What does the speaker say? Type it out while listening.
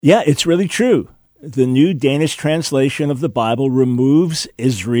Yeah, it's really true. The new Danish translation of the Bible removes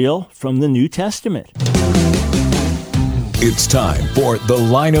Israel from the New Testament. It's time for The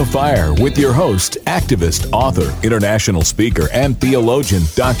Line of Fire with your host, activist, author, international speaker, and theologian,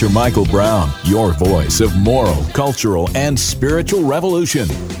 Dr. Michael Brown, your voice of moral, cultural, and spiritual revolution.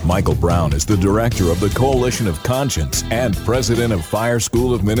 Michael Brown is the director of the Coalition of Conscience and president of Fire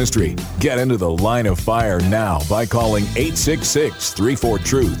School of Ministry. Get into The Line of Fire now by calling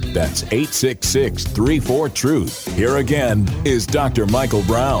 866-34-TRUTH. That's 866-34-TRUTH. Here again is Dr. Michael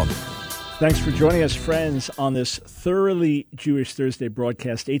Brown. Thanks for joining us, friends, on this thoroughly Jewish Thursday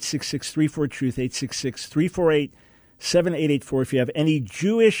broadcast. 866-34-TRUTH, 866-348-7884. If you have any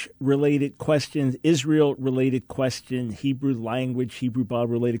Jewish-related questions, Israel-related question, Hebrew language, Hebrew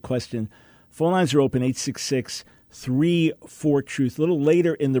Bible-related question, phone lines are open, 866-34-TRUTH. A little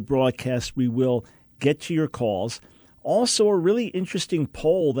later in the broadcast, we will get to your calls. Also, a really interesting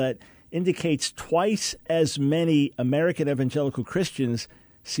poll that indicates twice as many American evangelical Christians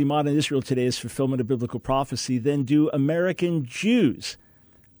see modern Israel today as fulfillment of biblical prophecy than do American Jews.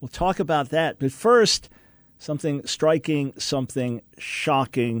 We'll talk about that. But first, something striking, something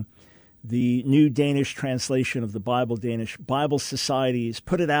shocking. The new Danish translation of the Bible, Danish Bible Society, has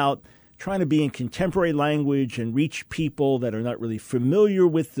put it out, trying to be in contemporary language and reach people that are not really familiar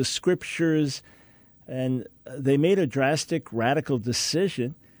with the scriptures. And they made a drastic, radical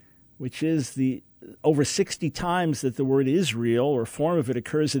decision, which is the over 60 times that the word Israel or a form of it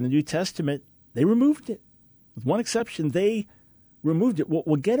occurs in the New Testament, they removed it. With one exception, they removed it.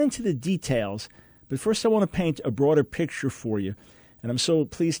 We'll get into the details, but first I want to paint a broader picture for you. And I'm so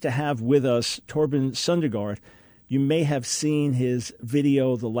pleased to have with us Torben Sundergaard. You may have seen his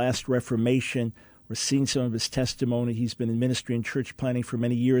video, The Last Reformation, or seen some of his testimony. He's been in ministry and church planning for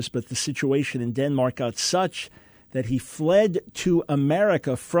many years, but the situation in Denmark got such that he fled to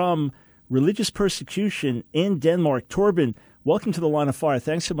America from religious persecution in Denmark. Torben, welcome to the Line of Fire.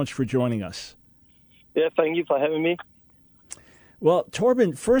 Thanks so much for joining us. Yeah, thank you for having me. Well,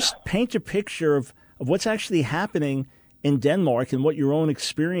 Torben, first paint a picture of what's actually happening in Denmark and what your own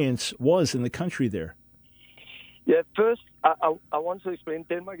experience was in the country there. Yeah, first, I want to explain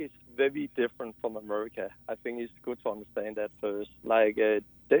Denmark is very different from America. I think it's good to understand that first.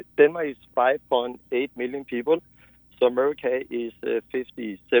 Denmark is 5.8 million people. So America is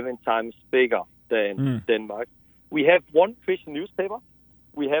 57 times bigger than Denmark. We have one Christian newspaper.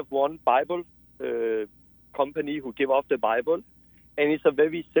 We have one Bible company who give out the Bible. And it's a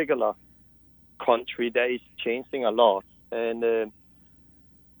very secular country that is changing a lot. And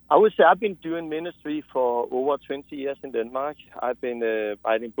I would say I've been doing ministry for over 20 years in Denmark. I've been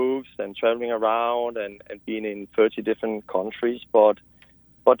writing books and traveling around and being in 30 different countries. But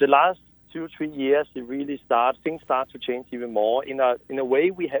the last 2-3 years, things start to change even more in a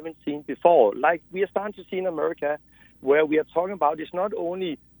way we haven't seen before. Like we are starting to see in America, where we are talking about it's not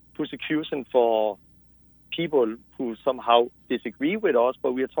only persecution for people who somehow disagree with us,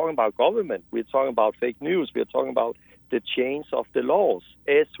 but we are talking about government. We are talking about fake news. We are talking about the change of the laws,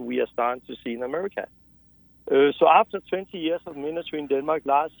 as we are starting to see in America. So after 20 years of ministry in Denmark,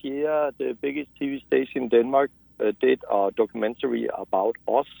 last year, the biggest TV station in Denmark did a documentary about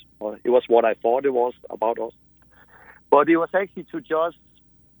us. It was what I thought it was about us. But it was actually to just,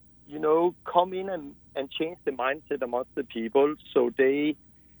 come in and change the mindset amongst the people so they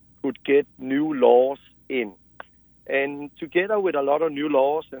could get new laws in. And together with a lot of new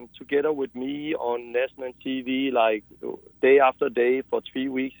laws and together with me on national TV, like day after day for 3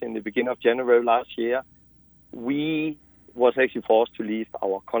 weeks in the beginning of January last year, we was actually forced to leave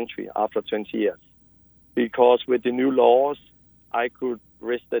our country after 20 years. Because with the new laws, I could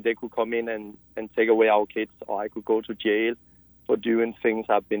risk that they could come in and take away our kids, or I could go to jail for doing things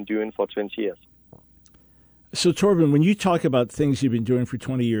I've been doing for 20 years. So, Torben, when you talk about things you've been doing for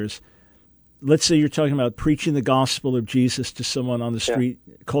 20 years, let's say you're talking about preaching the gospel of Jesus to someone on the street,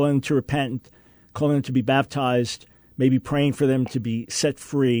 calling them to repent, calling them to be baptized, maybe praying for them to be set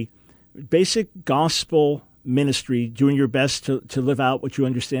free. Basic gospel ministry, doing your best to live out what you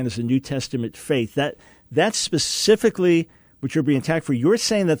understand as a New Testament faith. That's specifically what you're being attacked for. You're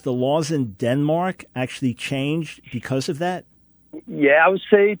saying that the laws in Denmark actually changed because of that? Yeah, I would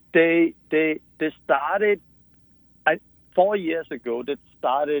say they started 4 years ago. They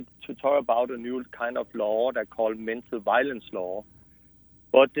started to talk about a new kind of law they call mental violence law.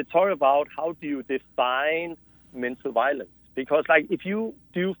 But they talk about how do you define mental violence? Because if you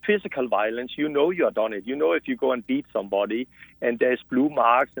do physical violence, you are done it. If you go and beat somebody and there's blue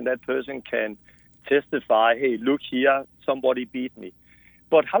marks and that person can testify, hey, look here, somebody beat me.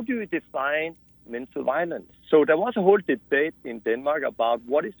 But how do you define mental violence. So there was a whole debate in Denmark about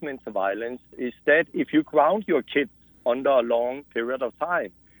what is mental violence. Is that if you ground your kids under a long period of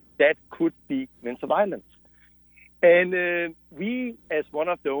time, that could be mental violence. And we, as one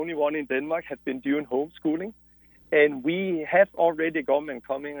of the only one in Denmark, have been doing homeschooling. And we have already government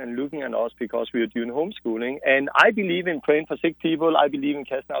coming and looking at us because we are doing homeschooling. And I believe in praying for sick people. I believe in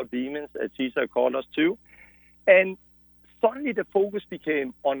casting out demons, as Jesus called us to. And suddenly the focus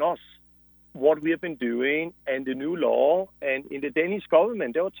became on us, what we have been doing, and the new law. And in the Danish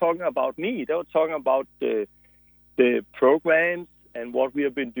government, they were talking about me. They were talking about the programs and what we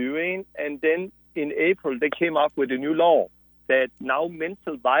have been doing. And then in April, they came up with a new law that now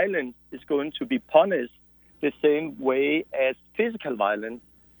mental violence is going to be punished the same way as physical violence.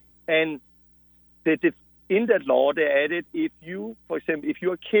 And in that law, they added, if you, for example, if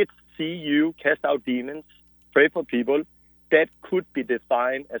your kids see you cast out demons, pray for people, that could be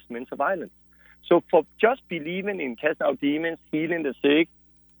defined as mental violence. So for just believing in casting out demons, healing the sick,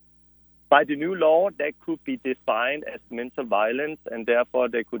 by the new law, that could be defined as mental violence, and therefore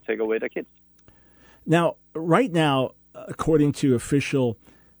they could take away their kids. Now, right now, according to official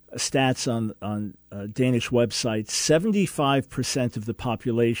stats on Danish websites, 75% of the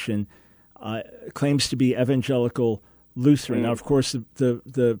population claims to be evangelical Lutheran. Now, of course,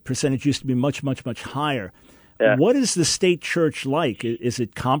 the percentage used to be much, much, much higher. Yeah. What is the state church like? Is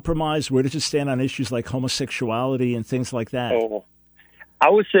it compromised? Where does it stand on issues like homosexuality and things like that? Oh, I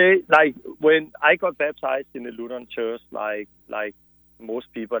would say, like, when I got baptized in the Lutheran church, like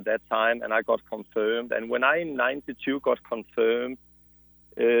most people at that time, and I got confirmed. And when I, in 92, got confirmed,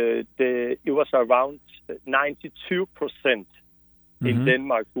 it was around 92% in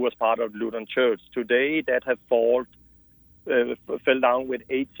Denmark who was part of the Lutheran church. Today, that have fell down with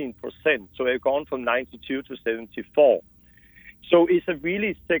 18%. So they've gone from 92 to 74. So it's a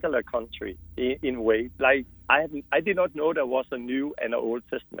really secular country in a way. Like, I did not know there was a New and an Old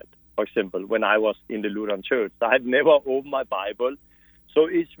Testament, for example, when I was in the Lutheran church. I had never opened my Bible. So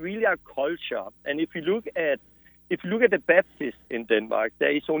it's really a culture. And if you look at the Baptists in Denmark,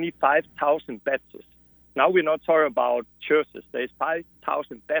 there is only 5,000 Baptists. Now we're not talking about churches. There is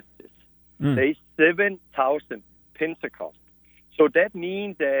 5,000 Baptists. There is 7,000 Pentecost. So that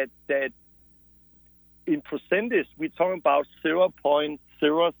means that in percentage, we're talking about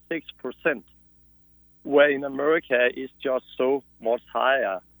 0.06%, where in America it's just so much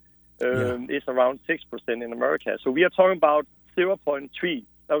higher. It's around 6% in America. So we are talking about 0.13,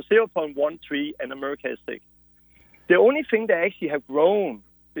 and America is 6. The only thing that actually have grown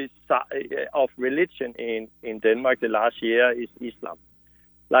of religion in Denmark the last year is Islam.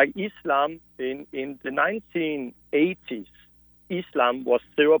 Like Islam, in the 1980s, Islam was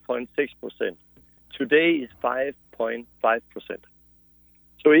 0.6%. Today is 5.5%.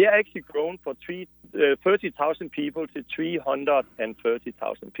 So it actually grown from 30,000 people to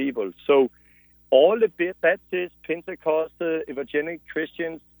 330,000 people. So all the Baptists, Pentecostal, evangelical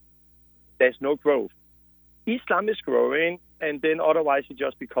Christians, there's no growth. Islam is growing, and then otherwise it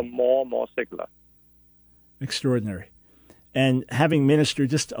just become more and more secular. Extraordinary. And having ministered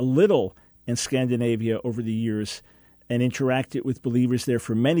just a little in Scandinavia over the years and interacted with believers there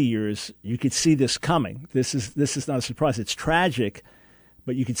for many years, you could see this coming. This is not a surprise. It's tragic,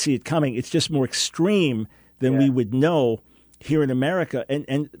 but you could see it coming. It's just more extreme than we would know here in America.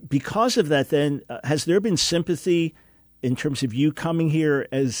 And because of that, then, has there been sympathy in terms of you coming here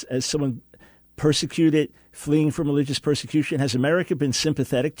as someone persecuted, fleeing from religious persecution? Has America been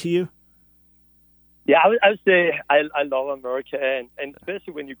sympathetic to you? Yeah, I would say I love America, and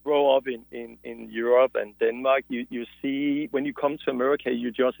especially when you grow up in Europe and Denmark, you see, when you come to America, you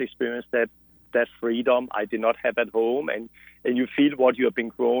just experience that freedom I did not have at home, and you feel what you have been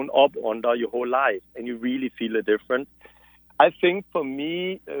grown up under your whole life, and you really feel a difference. I think for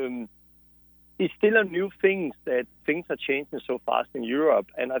me, it's still a new thing that things are changing so fast in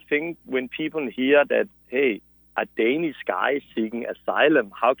Europe, and I think when people hear that, hey, a Danish guy seeking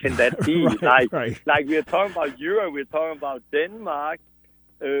asylum, how can that be? Like we're talking about Europe, we're talking about Denmark,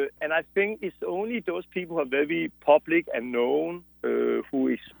 and I think it's only those people who are very public and known who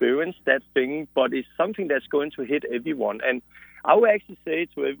experience that thing, but it's something that's going to hit everyone. And I would actually say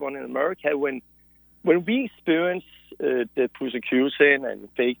to everyone in America, when we experience the persecution and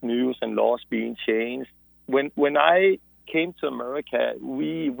fake news and laws being changed, when I came to America,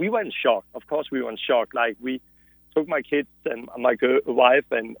 we were in shock. Of course, we were in shock. Like, we took my kids and my wife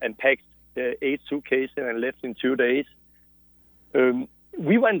and packed 8 suitcases and left in 2 days.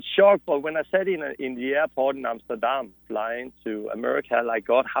 We were in shock, but when I sat in the airport in Amsterdam, flying to America, like,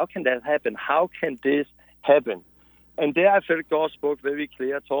 God, how can that happen? How can this happen? And there I felt God spoke very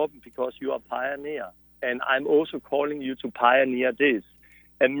clear, Torben, because you are pioneer. And I'm also calling you to pioneer this.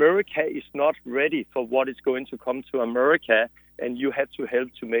 America is not ready for what is going to come to America, and you have to help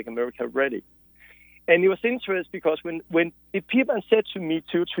to make America ready. And it was interesting because when the people said to me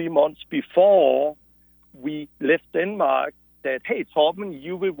 2-3 months before we left Denmark that, hey, Torben,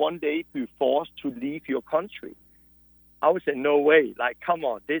 you will one day be forced to leave your country. I would say, no way. Like, come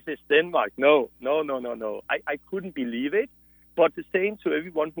on, this is Denmark. No. I couldn't believe it. But the same to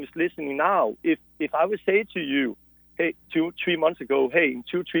everyone who's listening now. If I would say to you, hey, 2-3 months ago, hey, in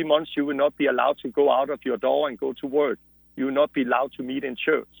 2-3 months, you will not be allowed to go out of your door and go to work. You will not be allowed to meet in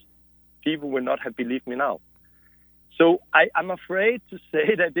church. People will not have believed me now. So I'm afraid to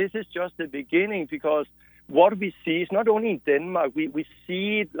say that this is just the beginning, because what we see is not only in Denmark, we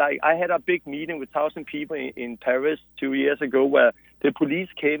see it, like I had a big meeting with 1,000 people in Paris 2 years ago where the police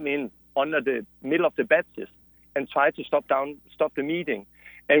came in under the middle of the Baptist and tried to stop the meeting.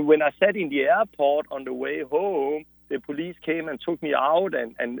 And when I sat in the airport on the way home, the police came and took me out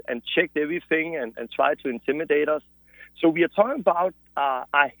and checked everything and tried to intimidate us. So we are talking about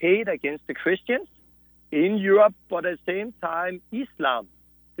a hate against the Christians in Europe, but at the same time, Islam.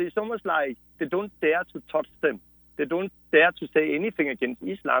 It's almost like they don't dare to touch them. They don't dare to say anything against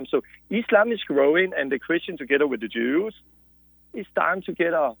Islam. So Islam is growing, and the Christians, together with the Jews, is starting to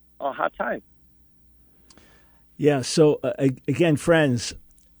get a hard time. Yeah, so again, friends,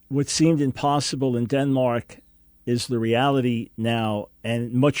 what seemed impossible in Denmark is the reality now,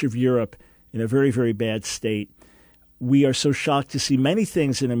 and much of Europe in a very, very bad state. We are so shocked to see many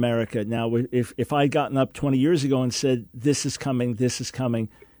things in America now. If I had gotten up 20 years ago and said, this is coming,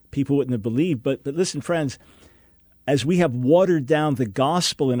 people wouldn't have believed. But listen, friends, as we have watered down the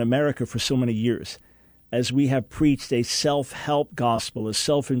gospel in America for so many years, as we have preached a self-help gospel, a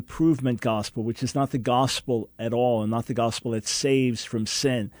self-improvement gospel, which is not the gospel at all and not the gospel that saves from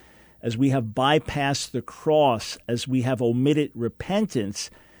sin, as we have bypassed the cross, as we have omitted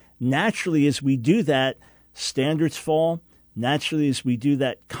repentance, naturally as we do that, standards fall. Naturally, as we do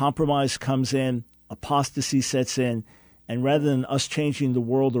that, compromise comes in, apostasy sets in, and rather than us changing the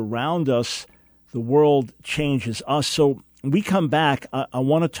world around us, the world changes us. So we come back. I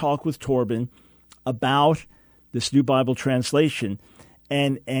want to talk with Torben about this new Bible translation,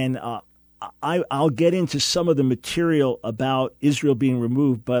 and I'll get into some of the material about Israel being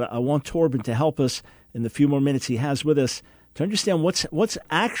removed, but I want Torben to help us in the few more minutes he has with us to understand what's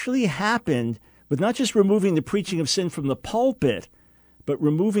actually happened with not just removing the preaching of sin from the pulpit, but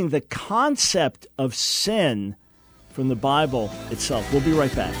removing the concept of sin from the Bible itself. We'll be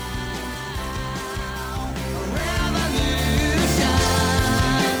right back.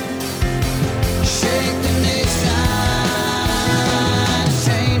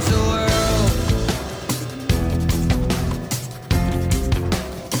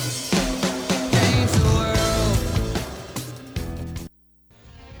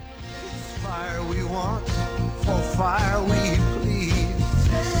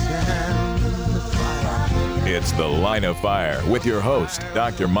 It's The Line of Fire with your host,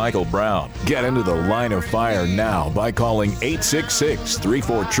 Dr. Michael Brown. Get into the Line of Fire now by calling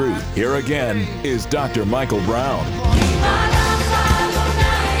 866-34-TRUTH. Here again is Dr. Michael Brown.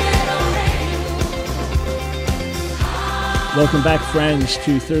 Welcome back, friends,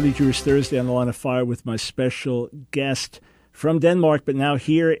 to Thoroughly Jewish Thursday on The Line of Fire with my special guest from Denmark, but now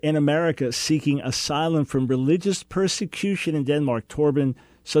here in America, seeking asylum from religious persecution in Denmark. Torben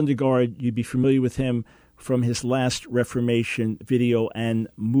Søndergaard, you'd be familiar with him from his last Reformation video and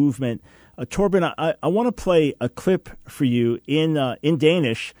movement. Torben, I want to play a clip for you in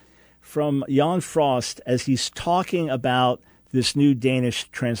Danish from Jan Frost as he's talking about this new Danish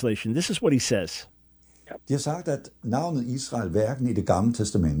translation. This is what he says. De har sagt, at navnet Israel hverken i det gamle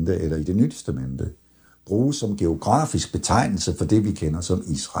testamente eller i det nye testamente bruges som geografisk betegnelse for det, vi kender som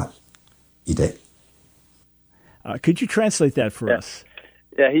Israel i dag. Could you translate that for us?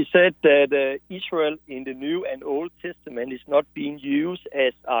 Yeah, he said that Israel in the New and Old Testament is not being used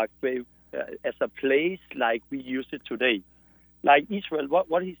as a place like we use it today. Like Israel,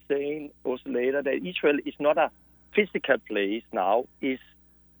 what he's saying also later, that Israel is not a physical place now, is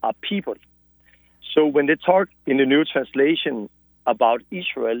a people. So when they talk in the New Translation about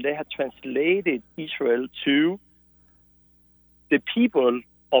Israel, they have translated Israel to the people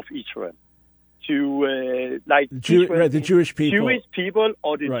of Israel. To the Jewish people. Jewish people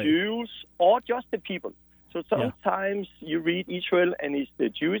or the right. Jews or just the people. So sometimes you read Israel and it's the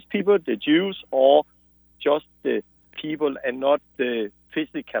Jewish people, the Jews, or just the people and not the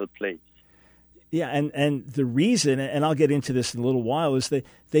physical place. Yeah, and the reason, and I'll get into this in a little while, is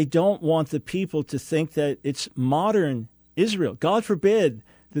they don't want the people to think that it's modern Israel. God forbid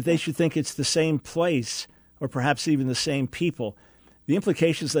that they should think it's the same place or perhaps even the same people. The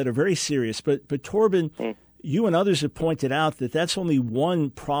implications that are very serious. But Torben, you and others have pointed out that that's only one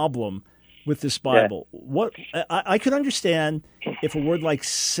problem with this Bible. Yeah. What I could understand if a word like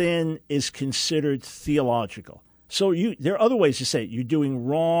sin is considered theological. So there are other ways to say it. You're doing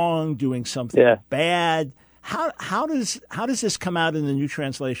wrong, doing something bad. How does this come out in the New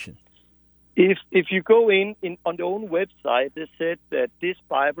Translation? If you go in on their own website, they said that this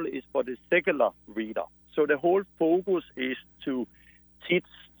Bible is for the secular reader. So the whole focus is to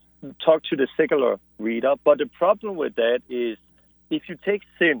talk to the secular reader. But the problem with that is if you take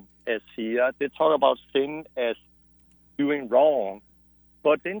sin as here, they talk about sin as doing wrong.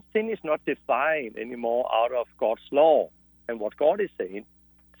 But then sin is not defined anymore out of God's law and what God is saying.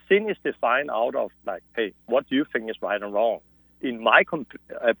 Sin is defined out of like, hey, what do you think is right and wrong? In my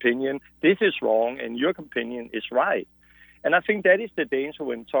opinion, this is wrong and your opinion is right. And I think that is the danger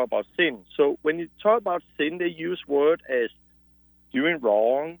when you talk about sin. So when you talk about sin, they use word as doing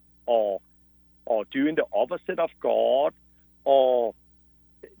wrong or doing the opposite of God. So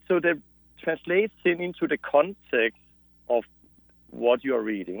they translate sin into the context of what you're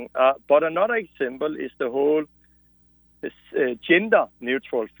reading. But another example is the whole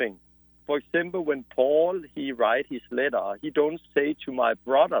gender-neutral thing. For example, when Paul, he writes his letter, he don't say to my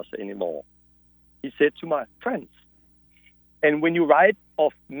brothers anymore. He said to my friends. And when you write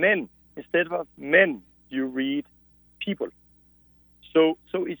of men, instead of men, you read people. So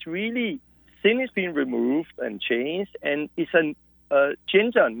it's really, sin is being removed and changed, and it's a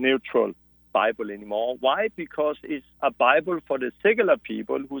gender-neutral Bible anymore. Why? Because it's a Bible for the secular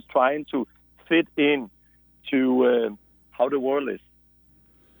people who's trying to fit in to how the world is.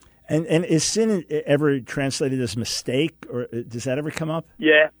 And is sin ever translated as mistake, or does that ever come up?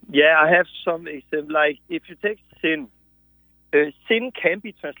 Yeah, I have some examples. Like if you take sin, sin can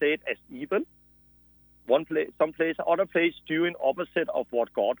be translated as evil. Some place, other place doing opposite of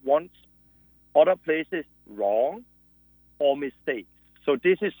what God wants. Other places wrong or mistakes. So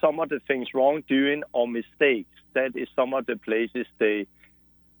this is some of the things, wrongdoing or mistakes. That is some of the places they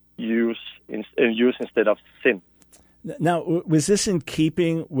use instead of sin. Now, was this in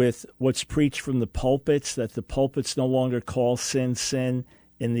keeping with what's preached from the pulpits, that the pulpits no longer call sin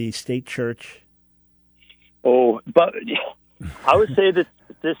in the state church? Oh, but I would say that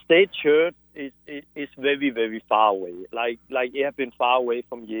the state church is very, very far away. Like it has been far away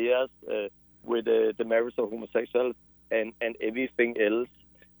from years with the marriage of homosexuals and everything else.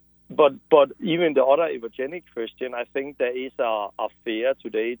 But even the other evangelical Christian, I think there is a fear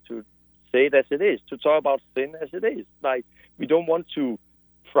today to say it as it is, to talk about sin as it is. Like, we don't want to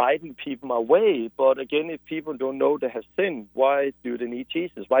frighten people away, but again, if people don't know they have sinned, why do they need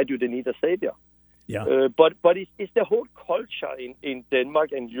Jesus? Why do they need a Savior? Yeah. But it's the whole culture in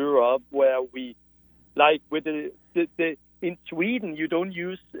Denmark and Europe where we, like with the in Sweden, you don't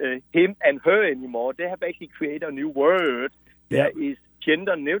use him and her anymore. They have actually created a new word that is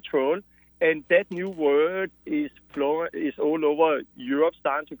gender neutral, and that new word is all over Europe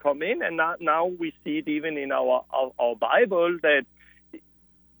starting to come in, and now we see it even in our Bible that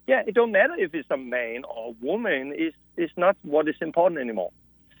it don't matter if it's a man or a woman. It's not what is important anymore.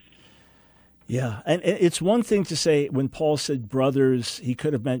 Yeah, and it's one thing to say when Paul said brothers, he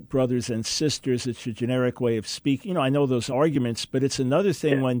could have meant brothers and sisters. It's a generic way of speaking. I know those arguments, but it's another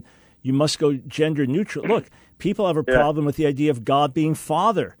thing when you must go gender neutral. Look, people have a problem with the idea of God being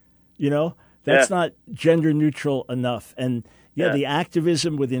father. That's not gender neutral enough. And the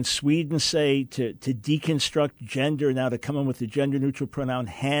activism within Sweden, say, to deconstruct gender, now to come in with the gender neutral pronoun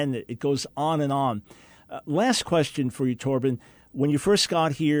hen, it goes on and on. Last question for you, Torben. When you first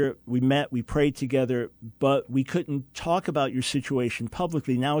got here, we met, we prayed together, but we couldn't talk about your situation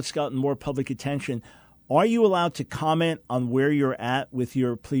publicly. Now it's gotten more public attention. Are you allowed to comment on where you're at with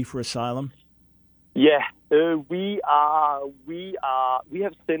your plea for asylum? Yeah, we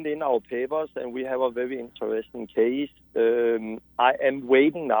have sent in our papers, and we have a very interesting case. I am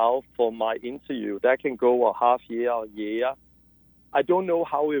waiting now for my interview. That can go a half year or a year. I don't know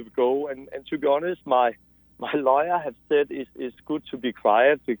how it will go, and to be honest, my lawyer has said it's good to be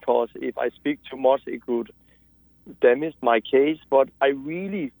quiet, because if I speak too much, it could damage my case. But I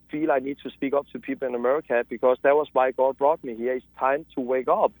really feel I need to speak up to people in America, because that was why God brought me here. It's time to wake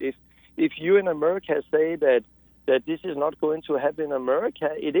up. If you in America say that this is not going to happen in America,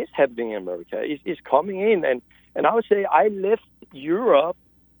 it is happening in America. It's coming in. And I would say I left Europe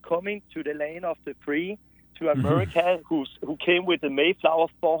coming to the land of the free to America who came with the Mayflower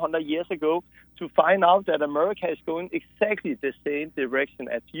 400 years ago to find out that America is going exactly the same direction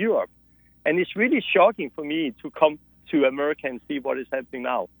as Europe. And it's really shocking for me to come to America and see what is happening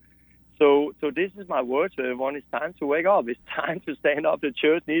now. So this is my word to everyone. It's time to wake up. It's time to stand up. The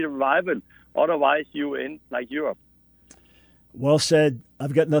church needs a revival. Otherwise, you end like Europe. Well said.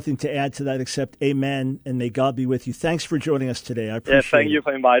 I've got nothing to add to that except amen, and may God be with you. Thanks for joining us today. I appreciate it. Thank you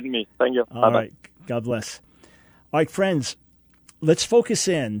for inviting me. Thank you. All right. God bless. All right, friends, let's focus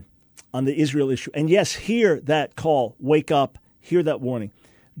in on the Israel issue. And yes, hear that call. Wake up. Hear that warning.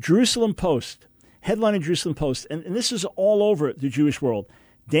 Jerusalem Post, headline in Jerusalem Post, and this is all over the Jewish world.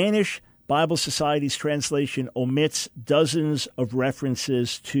 Danish Bible Society's translation omits dozens of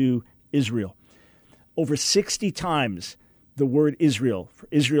references to Israel. Over 60 times the word Israel,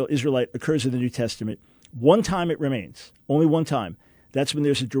 Israelite, occurs in the New Testament. One time it remains, only one time. That's when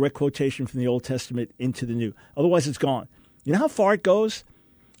there's a direct quotation from the Old Testament into the New. Otherwise, it's gone. You know how far it goes?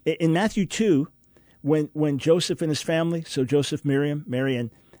 In Matthew 2, when Joseph and his family, so Joseph, Mary,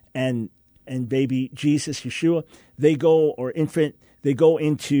 and baby Jesus, Yeshua, they go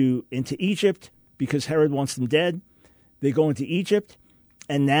into Egypt because Herod wants them dead. They go into Egypt,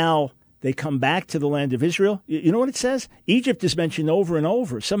 and now they come back to the land of Israel. You know what it says? Egypt is mentioned over and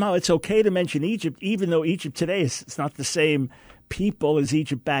over. Somehow it's okay to mention Egypt, even though Egypt today it's not the same people as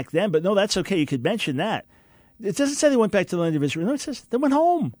Egypt back then. But no, that's okay. You could mention that. It doesn't say they went back to the land of Israel. No, it says they went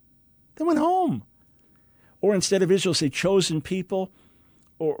home. They went home. Or instead of Israel, say chosen people.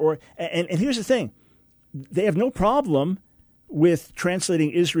 And here's the thing. They have no problem with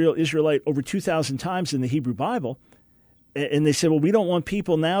translating Israelite over 2,000 times in the Hebrew Bible. And they said, well, we don't want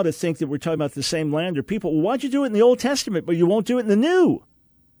people now to think that we're talking about the same land or people. Well, why'd you do it in the Old Testament, but you won't do it in the New?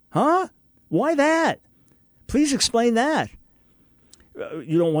 Huh? Why that? Please explain that.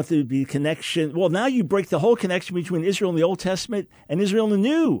 You don't want there to be connection. Well, now you break the whole connection between Israel in the Old Testament and Israel in the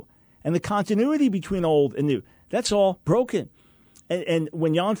New, and the continuity between Old and New. That's all broken. And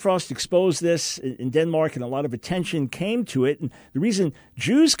when Jan Frost exposed this in Denmark, and a lot of attention came to it, and the reason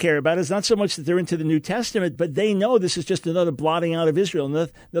Jews care about it is not so much that they're into the New Testament, but they know this is just another blotting out of Israel,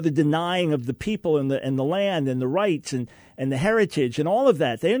 another denying of the people and the land and the rights and the heritage and all of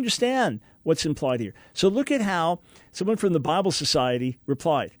that. They understand what's implied here. So look at how someone from the Bible Society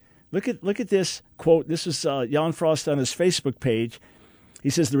replied. Look at this quote. This is Jan Frost on his Facebook page. He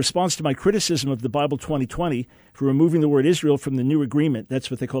says, the response to my criticism of the Bible 2020 for removing the word Israel from the New Agreement,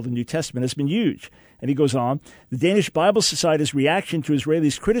 that's what they call the New Testament, has been huge. And he goes on, the Danish Bible Society's reaction to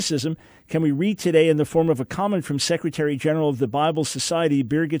Israelis' criticism can we read today in the form of a comment from Secretary General of the Bible Society,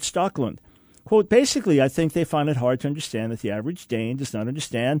 Birgit Stoklund. Quote, basically, I think they find it hard to understand that the average Dane does not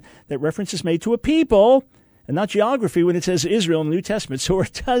understand that reference is made to a people and not geography when it says Israel in the New Testament. So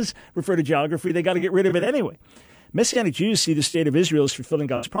it does refer to geography. They got to get rid of it anyway. Messianic Jews see the state of Israel as fulfilling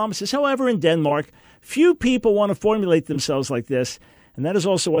God's promises. However, in Denmark, few people want to formulate themselves like this, and that is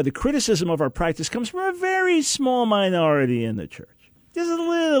also why the criticism of our practice comes from a very small minority in the church. Just a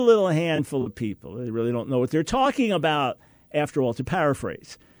little handful of people. They really don't know what they're talking about, after all, to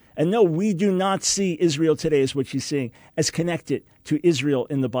paraphrase. And no, we do not see Israel today as what she's seeing, as connected to Israel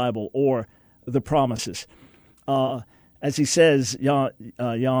in the Bible or the promises. As he says,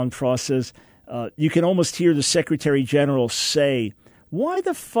 Jan Frost says, you can almost hear the Secretary General say, why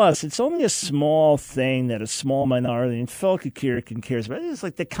the fuss? It's only a small thing that a small minority in Folkekirken cares about. It's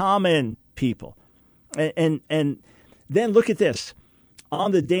like the common people. And then look at this.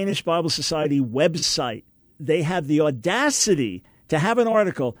 On the Danish Bible Society website, they have the audacity to have an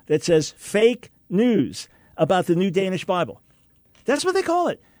article that says fake news about the New Danish Bible. That's what they call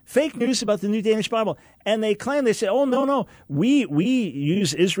it. Fake news about the New Danish Bible. And they claim, they say, oh, no, we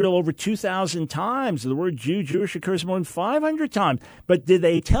use Israel over 2,000 times. The word Jewish occurs more than 500 times. But did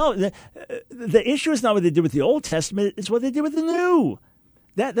they tell? The issue is not what they did with the Old Testament, it's what they did with the New.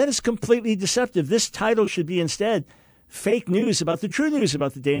 That is completely deceptive. This title should be instead fake news about the true news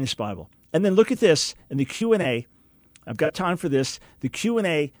about the Danish Bible. And then look at this in the Q&A. I've got time for this. The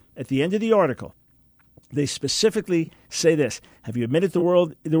Q&A at the end of the article. They specifically say this. Have you admitted the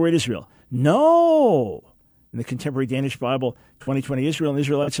word Israel? No. In the Contemporary Danish Bible, 2020, Israel and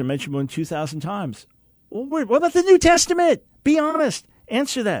Israelites are mentioned more than 2,000 times. Well, what about the New Testament? Be honest.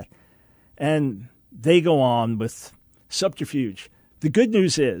 Answer that. And they go on with subterfuge. The good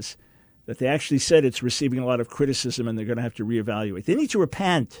news is that they actually said it's receiving a lot of criticism and they're going to have to reevaluate. They need to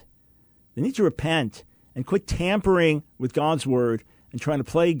repent. They need to repent and quit tampering with God's word and trying to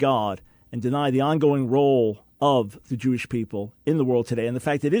play God and deny the ongoing role of the Jewish people in the world today, and the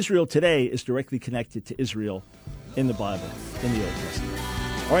fact that Israel today is directly connected to Israel in the Bible, in the Old Testament.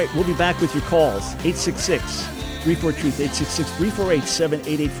 All right, we'll be back with your calls. 866-34-TRUTH,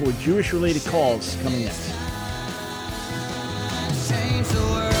 866-348-7884. Jewish-related calls coming next. Change the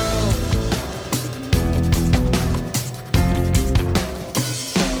world.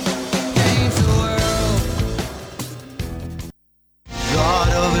 Change the world. God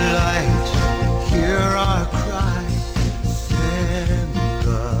of light, hear our cry. Send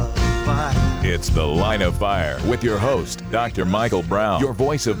the fire. It's The Line of Fire with your host, Dr. Michael Brown, your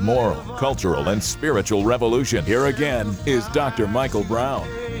voice of moral, cultural, and spiritual revolution. Here again is Dr. Michael Brown.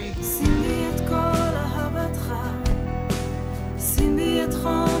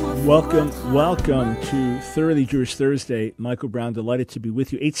 Welcome to Thoroughly Jewish Thursday. Michael Brown, delighted to be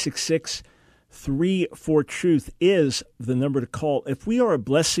with you. 866-34-TRUTH is the number to call. If we are a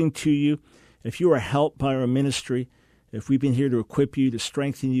blessing to you, if you are helped by our ministry, if we've been here to equip you, to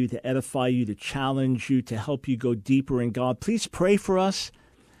strengthen you, to edify you, to challenge you, to help you go deeper in God, please pray for us.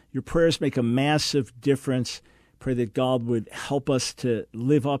 Your prayers make a massive difference. Pray that God would help us to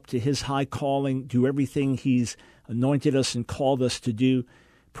live up to his high calling, do everything he's anointed us and called us to do.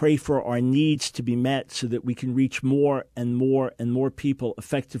 Pray for our needs to be met so that we can reach more and more and more people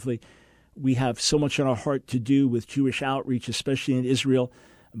effectively. We have so much on our heart to do with Jewish outreach, especially in Israel,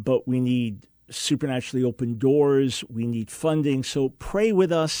 but we need supernaturally open doors. We need funding. So pray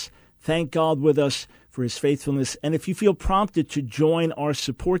with us. Thank God with us for his faithfulness. And if you feel prompted to join our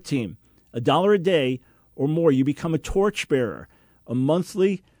support team, $1 a day or more, you become a torchbearer, a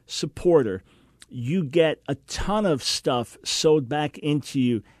monthly supporter. You get a ton of stuff sewed back into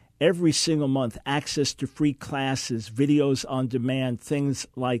you every single month, access to free classes, videos on demand, things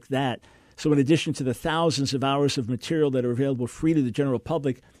like that. So in addition to the thousands of hours of material that are available free to the general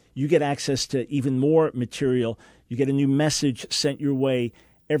public, you get access to even more material. You get a new message sent your way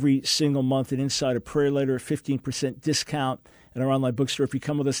every single month, an insider prayer letter, 15% discount in our online bookstore. If you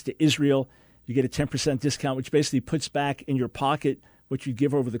come with us to Israel, you get a 10% discount, which basically puts back in your pocket what you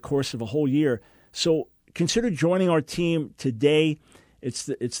give over the course of a whole year. So consider joining our team today. It's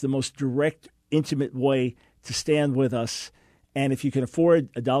the most direct, intimate way to stand with us. And if you can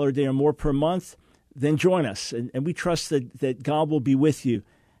afford $1 a day or more per month, then join us. And we trust that God will be with you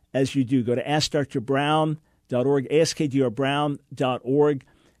as you do. Go to AskDrBrown.org, AskDrBrown.org.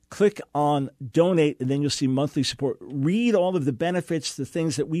 Click on Donate, and then you'll see monthly support. Read all of the benefits, the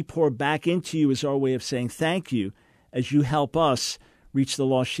things that we pour back into you as our way of saying thank you as you help us reach the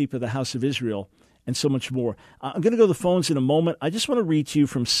lost sheep of the house of Israel, and so much more. I'm going to go to the phones in a moment. I just want to read to you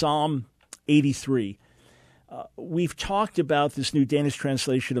from Psalm 83. We've talked about this new Danish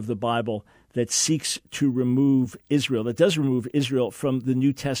translation of the Bible that seeks to remove Israel, that does remove Israel from the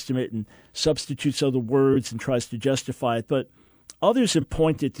New Testament and substitutes other words and tries to justify it. But others have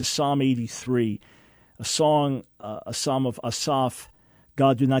pointed to Psalm 83, a psalm of Asaph.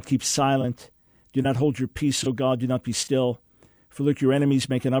 God, do not keep silent. Do not hold your peace, O God, do not be still. For look, your enemies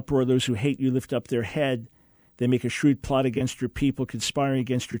make an uproar. Those who hate you lift up their head. They make a shrewd plot against your people, conspiring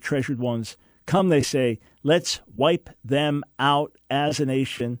against your treasured ones. Come, they say, let's wipe them out as a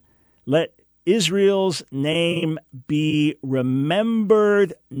nation. Let Israel's name be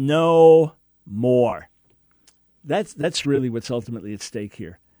remembered no more. That's really what's ultimately at stake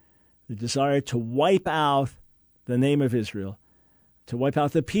here. The desire to wipe out the name of Israel, to wipe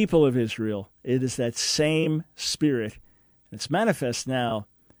out the people of Israel. It is that same spirit. It's manifest now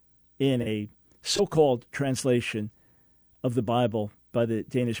in a so-called translation of the Bible by the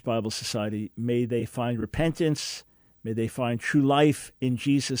Danish Bible Society. May they find repentance. May they find true life in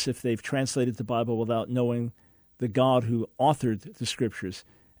Jesus if they've translated the Bible without knowing the God who authored the Scriptures.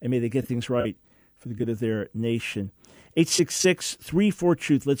 And may they get things right for the good of their nation.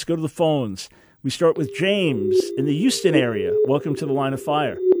 866-34-TRUTH. Let's go to the phones. We start with James in the Houston area. Welcome to the Line of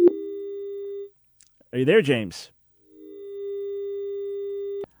Fire. Are you there, James?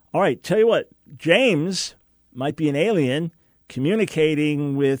 All right, tell you what, James might be an alien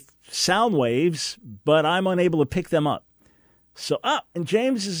communicating with sound waves, but I'm unable to pick them up. So, and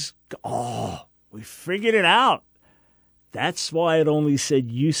James is, we figured it out. That's why it only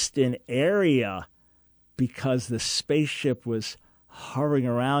said Houston area, because the spaceship was hovering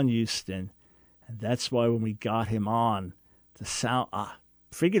around Houston. And that's why when we got him on, the sound,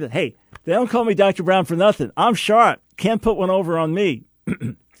 figured it. Hey, they don't call me Dr. Brown for nothing. I'm sharp. Can't put one over on me.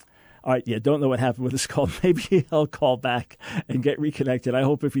 All right, don't know what happened with this call. Maybe he'll call back and get reconnected. I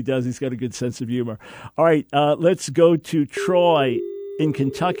hope if he does, he's got a good sense of humor. All right, let's go to Troy in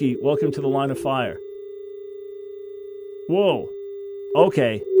Kentucky. Welcome to the Line of Fire. Whoa.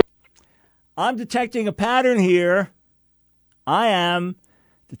 Okay. I'm detecting a pattern here. I am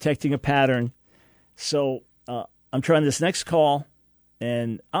detecting a pattern. So I'm trying this next call,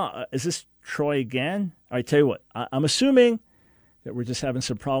 And is this Troy again? All right, tell you what, I'm assuming that we're just having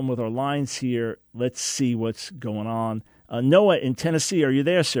some problem with our lines here. Let's see what's going on. Noah in Tennessee, are you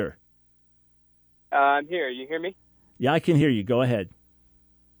there, sir? I'm here. You hear me? Yeah, I can hear you. Go ahead.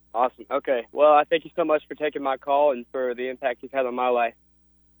 Awesome. Okay. Well, I thank you so much for taking my call and for the impact you've had on my life.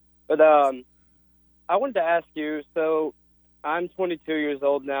 But I wanted to ask you, so I'm 22 years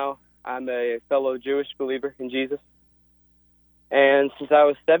old now. I'm a fellow Jewish believer in Jesus. And since I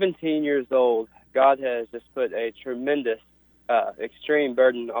was 17 years old, God has just put a tremendous, extreme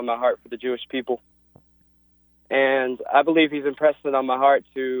burden on my heart for the Jewish people. And I believe he's impressed it on my heart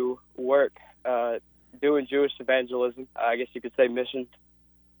to work doing Jewish evangelism, I guess you could say missions.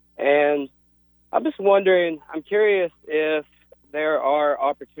 And I'm just wondering, I'm curious if there are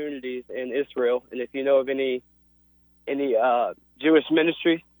opportunities in Israel, and if you know of any Jewish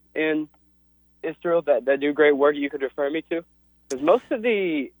ministries in Israel that do great work you could refer me to. Because most of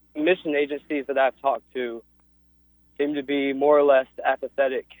the mission agencies that I've talked to seem to be more or less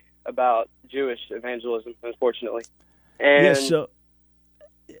apathetic about Jewish evangelism, unfortunately. And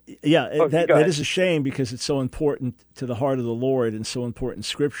that is a shame, because it's so important to the heart of the Lord and so important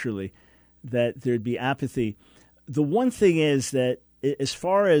scripturally that there'd be apathy. The one thing is that as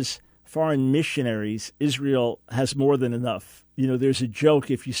far as foreign missionaries, Israel has more than enough. You know, there's a joke,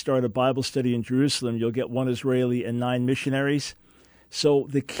 if you start a Bible study in Jerusalem, you'll get 1 Israeli and 9 missionaries. So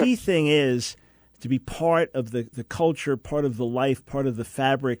the key thing is to be part of the culture, part of the life, part of the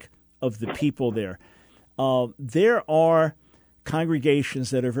fabric of the people there. There are congregations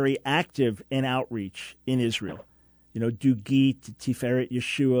that are very active in outreach in Israel. You know, Dugit, Tiferet,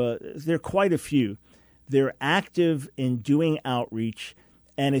 Yeshua, there are quite a few. They're active in doing outreach.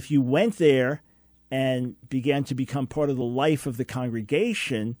 And if you went there and began to become part of the life of the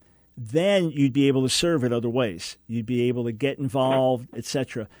congregation, then you'd be able to serve in other ways. You'd be able to get involved,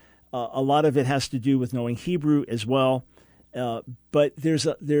 etc. A lot of it has to do with knowing Hebrew as well. But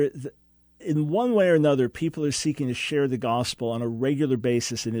in one way or another, people are seeking to share the gospel on a regular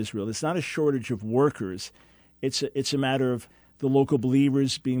basis in Israel. It's not a shortage of workers. It's a matter of the local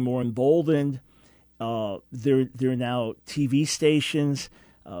believers being more emboldened. There are now TV stations.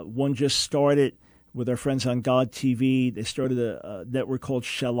 One just started with our friends on God TV. They started a network called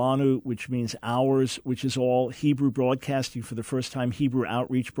Shalanu, which means ours, which is all Hebrew broadcasting for the first time, Hebrew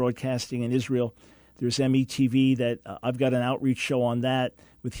outreach broadcasting in Israel. There's METV that I've got an outreach show on that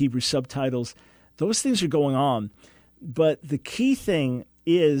with Hebrew subtitles. Those things are going on. But the key thing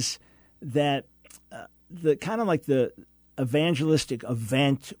is that the kind of like the evangelistic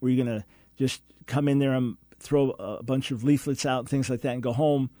event where you're going to just come in there and throw a bunch of leaflets out and things like that and go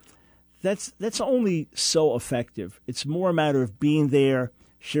home, that's only so effective. It's more a matter of being there,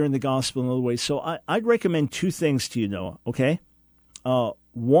 sharing the gospel in other ways. So I'd recommend 2 things to you, Noah, okay?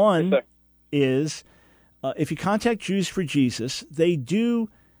 One is if you contact Jews for Jesus, they do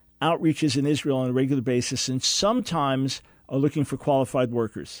outreaches in Israel on a regular basis and sometimes are looking for qualified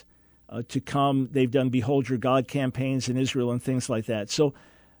workers to come. They've done Behold Your God campaigns in Israel and things like that. So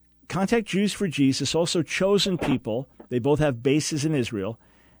contact Jews for Jesus, also Chosen People. They both have bases in Israel.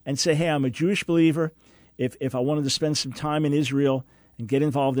 And say, hey, I'm a Jewish believer. If I wanted to spend some time in Israel and get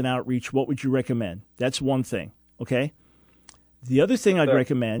involved in outreach, what would you recommend? That's one thing, okay? The other thing I'd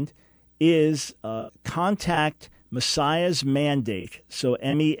recommend is contact Messiah's Mandate. So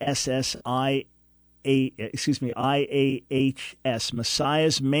IAHS,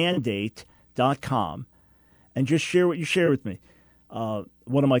 messiahsmandate.com, and just share what you share with me. One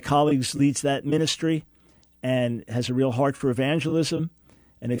of my colleagues leads that ministry and has a real heart for evangelism.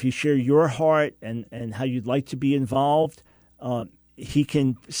 And if you share your heart and how you'd like to be involved, he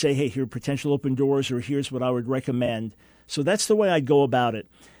can say, hey, here are potential open doors, or here's what I would recommend. So that's the way I'd go about it.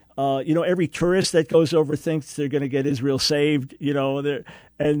 Every tourist that goes over thinks they're going to get Israel saved,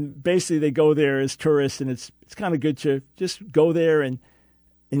 and basically they go there as tourists, and it's kind of good to just go there and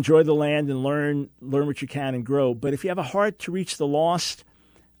enjoy the land and learn what you can and grow. But if you have a heart to reach the lost,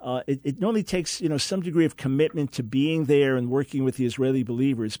 it normally takes some degree of commitment to being there and working with the Israeli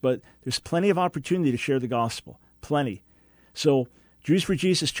believers, but there's plenty of opportunity to share the gospel, plenty. So Jews for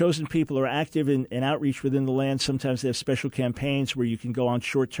Jesus, Chosen People are active in outreach within the land. Sometimes they have special campaigns where you can go on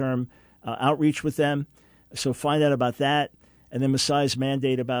short-term outreach with them. So find out about that. And then Messiah's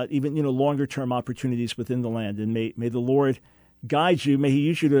Mandate about even longer-term opportunities within the land. And may the Lord guide you. May he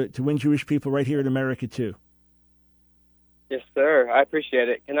use you to win Jewish people right here in America too. Yes, sir. I appreciate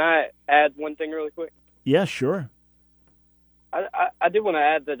it. Can I add one thing really quick? Yeah, sure. I did want to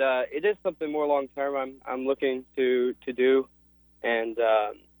add that it is something more long term I'm looking to do, and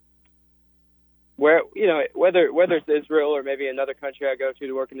where whether it's Israel or maybe another country I go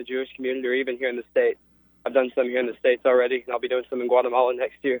to work in the Jewish community, or even here in the States. I've done some here in the States already, and I'll be doing some in Guatemala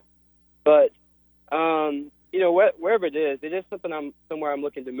next year. But wherever it is somewhere I'm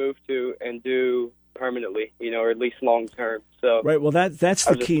looking to move to and do permanently, or at least long term. So right. Well, that's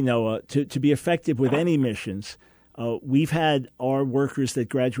the key, Noah, to be effective with any missions. We've had our workers that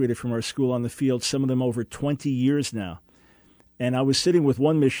graduated from our school on the field, some of them over 20 years now. And I was sitting with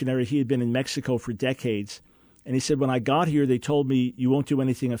one missionary. He had been in Mexico for decades. And he said, when I got here, they told me you won't do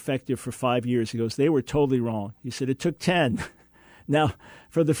anything effective for 5 years. He goes, they were totally wrong. He said, it took 10. Now,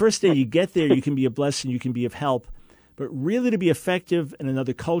 for the first day you get there, you can be a blessing, you can be of help. But really to be effective in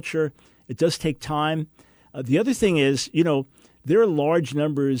another culture, it does take time. The other thing is, there are large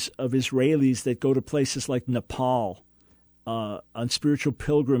numbers of Israelis that go to places like Nepal on spiritual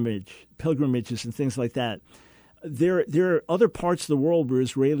pilgrimages and things like that. There are other parts of the world where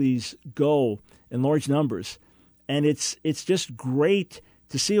Israelis go in large numbers, and it's just great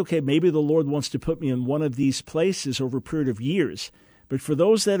to see, okay, maybe the Lord wants to put me in one of these places over a period of years. But for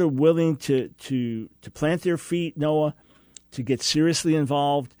those that are willing to plant their feet, Noah, to get seriously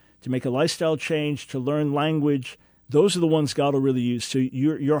involved, to make a lifestyle change, to learn language, those are the ones God will really use. So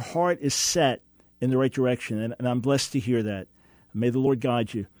your heart is set in the right direction, and I'm blessed to hear that. May the Lord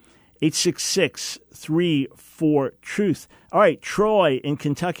guide you. 866-34-TRUTH. All right, Troy in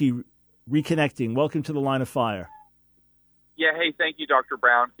Kentucky, reconnecting. Welcome to the Line of Fire. Yeah, hey, thank you, Dr.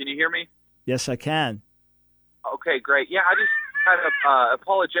 Brown. Can you hear me? Yes, I can. Okay, great. Yeah, I just had an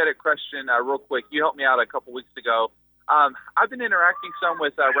apologetic question real quick. You helped me out a couple weeks ago. I've been interacting some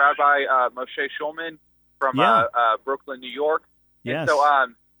with Rabbi Moshe Shulman from Brooklyn, New York. Yes. And so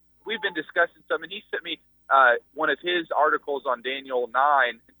we've been discussing some, and he sent me one of his articles on Daniel 9.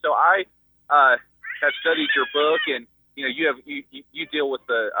 And so I have studied your book, and you deal with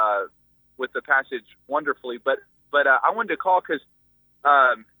the passage wonderfully. But I wanted to call because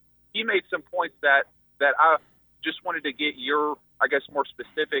he made some points that I just wanted to get your, I guess, more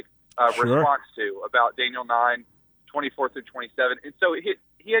specific response to about Daniel 9, 24 through 27. And so he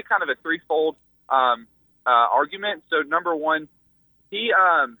had kind of a threefold argument. So number one, he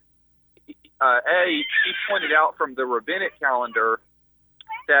pointed out from the rabbinic calendar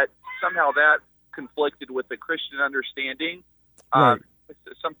that somehow that conflicted with the Christian understanding. Right.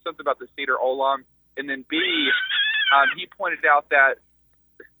 Something about the Seder Olam. And then B, he pointed out that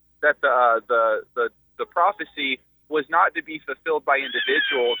the prophecy was not to be fulfilled by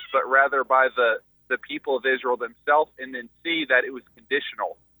individuals, but rather by the people of Israel themselves. And then C, that it was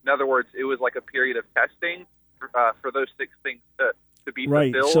conditional. In other words, it was like a period of testing for those six things to be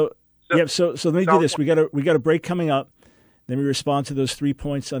fulfilled. So let me do this. We got a break coming up. Then we respond to those 3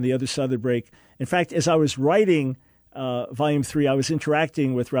 points on the other side of the break. In fact, as I was writing Volume 3, I was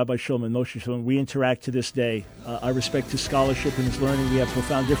interacting with Rabbi Shulman, Moshe Shulman. We interact to this day. I respect his scholarship and his learning. We have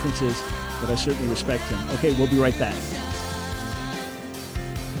profound differences, but I certainly respect him. Okay, we'll be right back.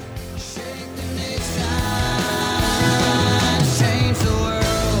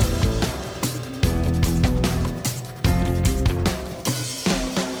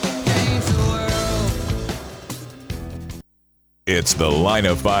 It's The Line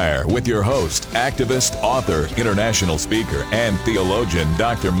of Fire with your host, activist, author, international speaker, and theologian,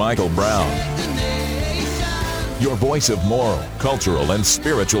 Dr. Michael Brown. Your voice of moral, cultural, and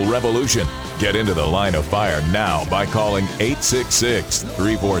spiritual revolution. Get into The Line of Fire now by calling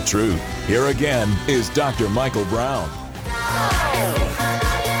 866-34-TRUTH. Here again is Dr. Michael Brown.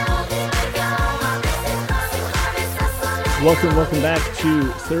 Welcome back to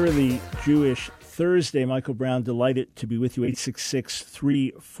Thoroughly Jewish Thursday. Michael Brown, delighted to be with you.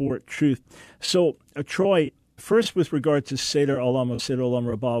 866-34-TRUTH. So, Troy, first with regard to Seder Olam or Seder Olam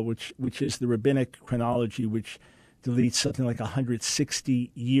Rabbah, which is the rabbinic chronology, which deletes something like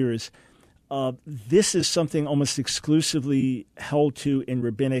 160 years. This is something almost exclusively held to in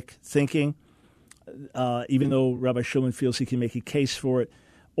rabbinic thinking, even though Rabbi Shulman feels he can make a case for it.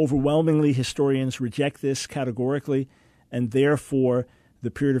 Overwhelmingly, historians reject this categorically, and therefore the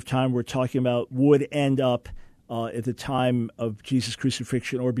period of time we're talking about would end up at the time of Jesus'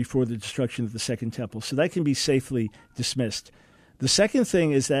 crucifixion or before the destruction of the Second Temple. So that can be safely dismissed. The second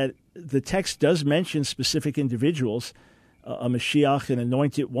thing is that the text does mention specific individuals, a Mashiach, an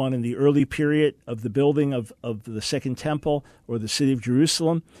anointed one in the early period of the building of the Second Temple or the city of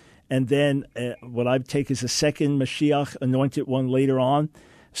Jerusalem, and then what I take as a second Mashiach, anointed one later on.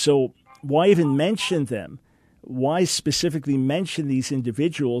 So why even mention them? Why specifically mention these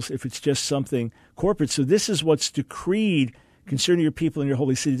individuals if it's just something corporate? So this is what's decreed concerning your people in your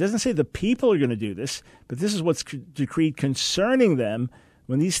holy city. It doesn't say the people are going to do this, but this is what's decreed concerning them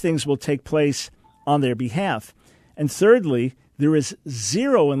when these things will take place on their behalf. And thirdly, there is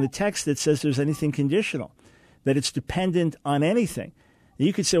zero in the text that says there's anything conditional, that it's dependent on anything.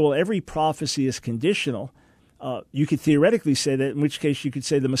 You could say, well, every prophecy is conditional. You could theoretically say that, in which case you could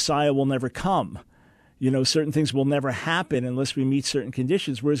say the Messiah will never come. Certain things will never happen unless we meet certain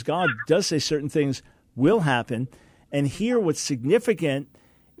conditions, whereas God does say certain things will happen. And here what's significant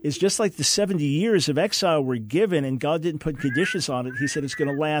is just like the 70 years of exile were given and God didn't put conditions on it. He said it's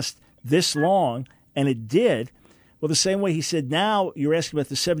going to last this long, and it did. Well, the same way he said, now you're asking about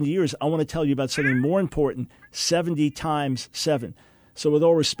the 70 years. I want to tell you about something more important, 70 times 7. So with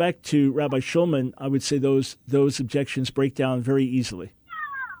all respect to Rabbi Shulman, I would say those objections break down very easily.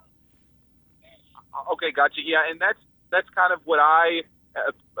 Okay, gotcha. Yeah, and that's kind of what I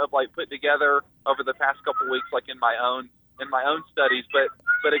have put together over the past couple of weeks, like in my own studies.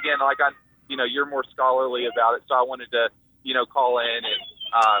 But again, you're more scholarly about it, so I wanted to call in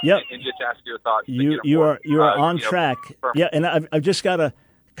and just ask your thoughts. You are on track. Yeah, and I've just got to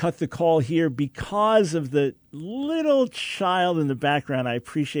cut the call here because of the little child in the background. I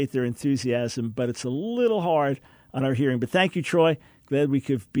appreciate their enthusiasm, but it's a little hard on our hearing. But thank you, Troy. Glad we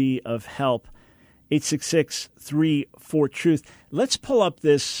could be of help. 866-34-TRUTH. Let's pull up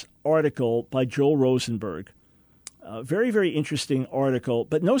this article by Joel Rosenberg. Very, very interesting article,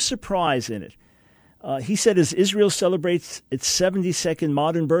 but no surprise in it. He said as Israel celebrates its 72nd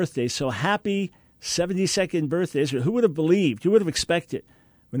modern birthday, so happy 72nd birthday, Israel. Who would have believed, who would have expected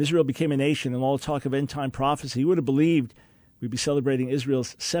when Israel became a nation and all talk of end-time prophecy, who would have believed we'd be celebrating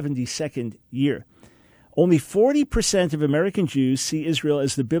Israel's 72nd year? Only 40% of American Jews see Israel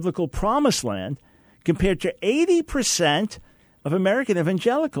as the biblical promised land, compared to 80% of American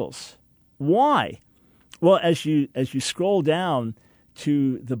evangelicals. Why? Well, as you scroll down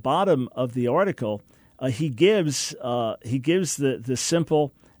to the bottom of the article, he gives the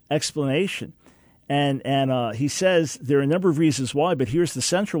simple explanation, and he says there are a number of reasons why, but here's the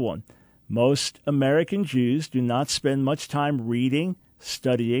central one: most American Jews do not spend much time reading,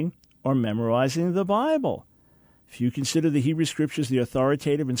 studying, or memorizing the Bible. Few consider the Hebrew Scriptures the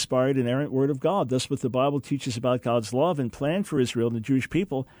authoritative, inspired, inerrant Word of God. Thus, what the Bible teaches about God's love and plan for Israel and the Jewish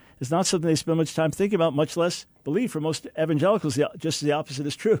people is not something they spend much time thinking about, much less believe. For most evangelicals, just the opposite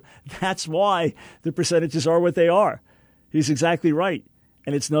is true. That's why the percentages are what they are. He's exactly right,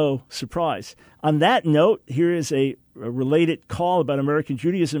 and it's no surprise. On that note, here is a related call about American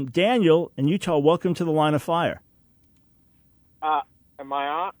Judaism. Daniel in Utah, welcome to the Line of Fire. Am I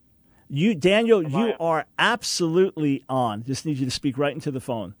on? Daniel, you are absolutely on. Just need you to speak right into the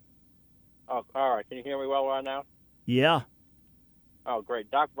phone. Oh, all right. Can you hear me well right now? Yeah. Oh,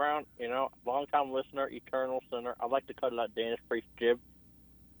 great. Doc Brown, long-time listener, eternal sinner. I'd like to cut that Danish priest jib.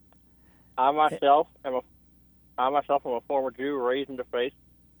 I myself am a former Jew raised in the faith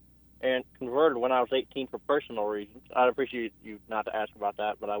and converted when I was 18 for personal reasons. I'd appreciate you not to ask about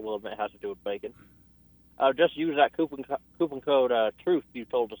that, but I will admit it has to do with bacon. Just use that coupon code TRUTH you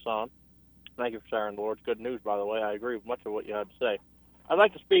told us on. Thank you for sharing, Lord. It's good news, by the way. I agree with much of what you had to say. I'd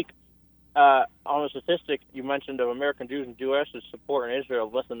like to speak on a statistic you mentioned of American Jews and Jewesses supporting Israel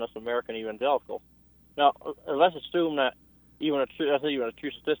less than us American evangelicals. Now, let's assume that that's even a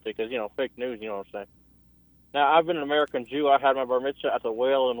true statistic, because, fake news, you know what I'm saying. Now, I've been an American Jew. I had my bar mitzvah at the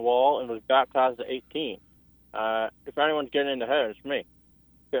Wailing Wall and was baptized at 18. If anyone's getting into heaven, it's me.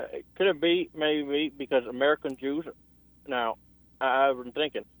 Could it be maybe because American Jews, now, I've been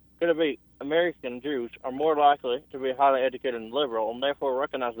thinking, could it be American Jews are more likely to be highly educated and liberal and therefore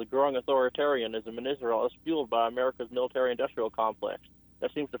recognize the growing authoritarianism in Israel as fueled by America's military-industrial complex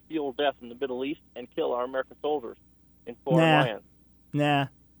that seems to fuel death in the Middle East and kill our American soldiers in foreign lands? Nah.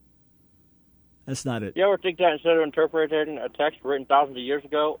 That's not it. You ever think that instead of interpreting a text written thousands of years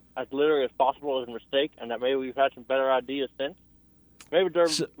ago as literally as possible as a mistake, and that maybe we've had some better ideas since? Maybe they're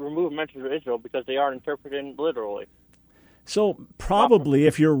remove mentions of Israel because they aren't interpreted literally. So probably,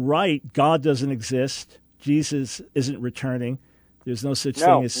 if you're right, God doesn't exist. Jesus isn't returning. There's no such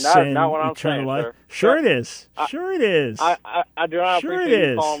thing as sin, eternal life. Sir. Sure it is. Sure it is. I do not appreciate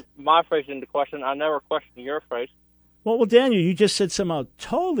you calling my faith into question. I never question your faith. Well, Daniel, you just said some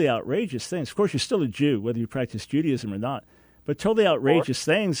totally outrageous things. Of course, you're still a Jew, whether you practice Judaism or not. But totally outrageous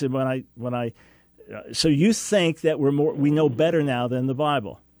things. And so you think that we know better now than the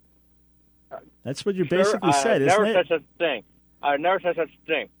Bible? That's what you basically said, isn't it? I never said such a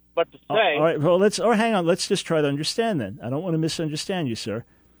thing. But to say... all right, well, hang on. Let's just try to understand then. I don't want to misunderstand you, sir.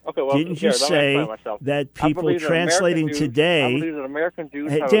 Okay, well, didn't you say that people translating today... I believe that American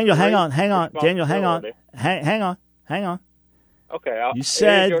Jews Hey, Daniel, hang on. Daniel, hang on. Okay. You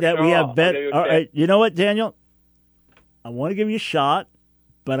said that we have better... All right, you know what, Daniel? I want to give you a shot,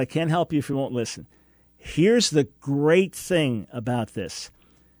 but I can't help you if you won't listen. Here's the great thing about this.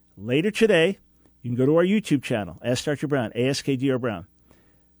 Later today, you can go to our YouTube channel, Ask Dr. Brown, ASKDR Brown.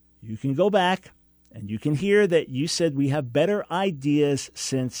 You can go back and you can hear that you said we have better ideas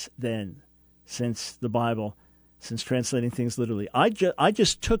since then, since the Bible, since translating things literally. I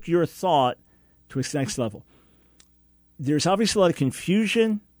just took your thought to its next level. There's obviously a lot of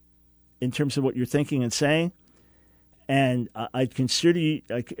confusion in terms of what you're thinking and saying, and I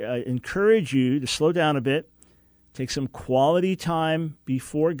encourage you to slow down a bit, take some quality time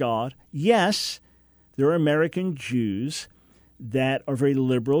before God. Yes, there are American Jews that are very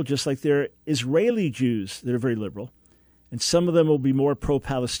liberal, just like there are Israeli Jews that are very liberal. And some of them will be more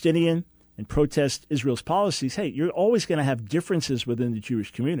pro-Palestinian and protest Israel's policies. Hey, you're always going to have differences within the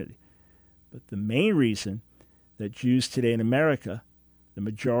Jewish community. But the main reason that Jews today in America, the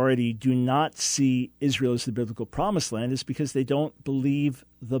majority, do not see Israel as the biblical promised land is because they don't believe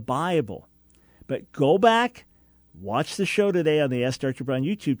the Bible. But go back, watch the show today on the Ask Dr. Brown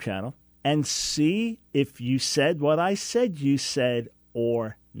YouTube channel, and see if you said what I said you said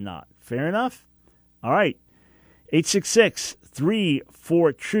or not. Fair enough? All right.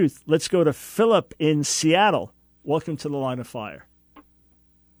 866-34-TRUTH. Let's go to Philip in Seattle. Welcome to the Line of Fire.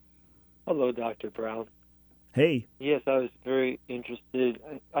 Hello, Dr. Brown. Hey. Yes, I was very interested.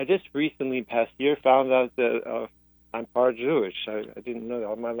 I just recently, past year, found out that I'm part Jewish. I didn't know that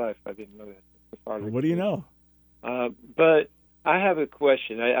all my life. I didn't know that. What do you know? But I have a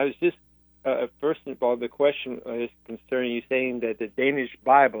question. I was just, first of all, the question is concerning you saying that the Danish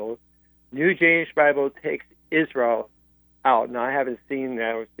Bible, New Danish Bible, takes Israel out. Now, I haven't seen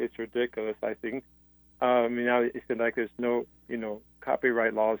that. It's ridiculous, I think. Now, it's like there's no,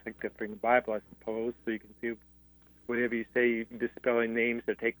 copyright laws except in the Bible, I suppose, so you can do whatever you say, you dispelling names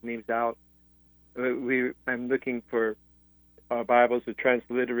or take names out. I'm looking for Bibles with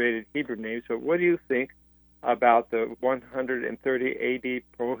transliterated Hebrew names. So what do you think about the 130 AD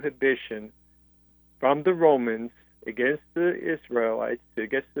prohibition from the Romans against the Israelites,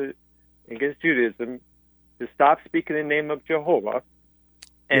 against Judaism, to stop speaking in the name of Jehovah?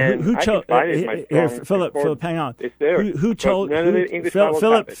 And who told Philip, hang on. It's there. Who told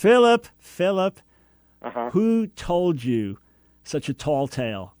Philip? Who told you such a tall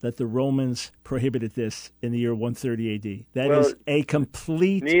tale that the Romans prohibited this in the year 130 AD? That is a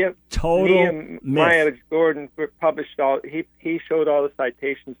complete, total myth. Nehemiah Gordon published all. He showed all the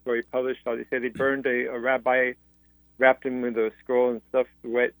citations where he published all. He said he burned a rabbi, wrapped him with a scroll and stuffed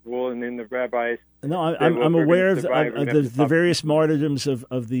wet wool, and then the rabbis. No, I'm aware of the various martyrdoms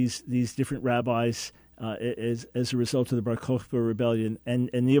of these different rabbis as a result of the Bar Kokhba rebellion,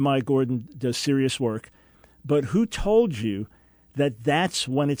 and Nehemiah Gordon does serious work. But who told you that that's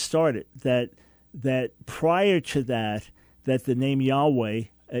when it started? That prior to that the name Yahweh,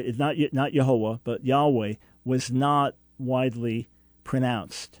 not Yehovah, but Yahweh, was not widely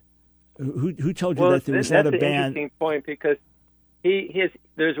pronounced? Who told you that there was not a ban? That's an interesting point, because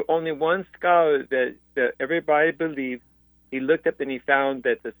there's only one scholar that everybody believes. He looked up and he found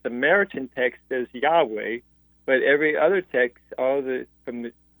that the Samaritan text says Yahweh, but every other text, all the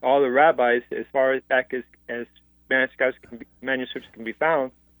rabbis, as far as back as manuscripts can be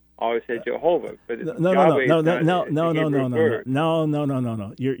found, always said Jehovah. But No.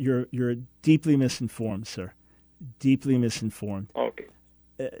 You're deeply misinformed, sir. Deeply misinformed. Okay.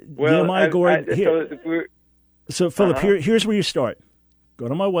 Nehemiah Gordon. So Philip, here's where you start. Go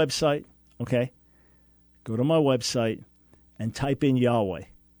to my website, okay? Go to my website and type in Yahweh.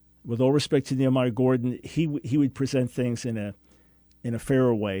 With all respect to Nehemiah Gordon, he would present things in a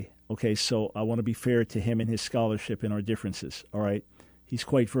fairer way. Okay, so I want to be fair to him and his scholarship and our differences. All right, he's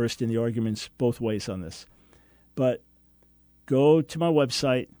quite versed in the arguments both ways on this. But go to my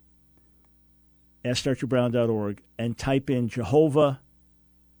website, AskDrBrown.org, and type in Jehovah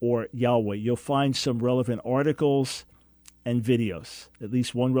or Yahweh. You'll find some relevant articles and videos, at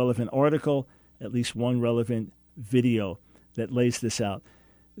least one relevant article, at least one relevant video that lays this out.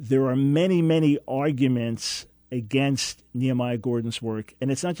 There are many, many arguments against Nehemiah Gordon's work,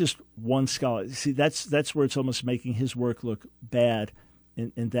 and it's not just one scholar. See, that's where it's almost making his work look bad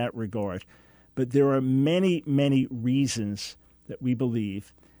in that regard. But there are many, many reasons that we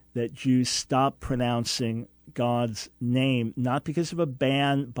believe that Jews stop pronouncing God's name, not because of a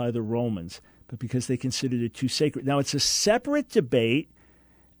ban by the Romans, but because they considered it too sacred. Now, it's a separate debate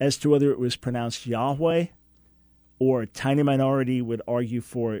as to whether it was pronounced Yahweh, or a tiny minority would argue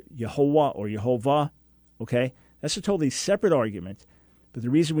for Yehovah or Yehovah. Okay? That's a totally separate argument. But the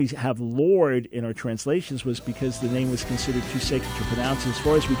reason we have Lord in our translations was because the name was considered too sacred to pronounce. As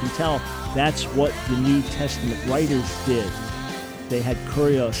far as we can tell, that's what the New Testament writers did. they had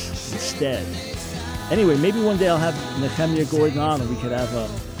kurios instead. Anyway, maybe one day I'll have Nehemiah Gordon on and we could have a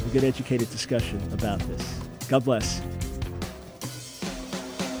good educated discussion about this. God bless.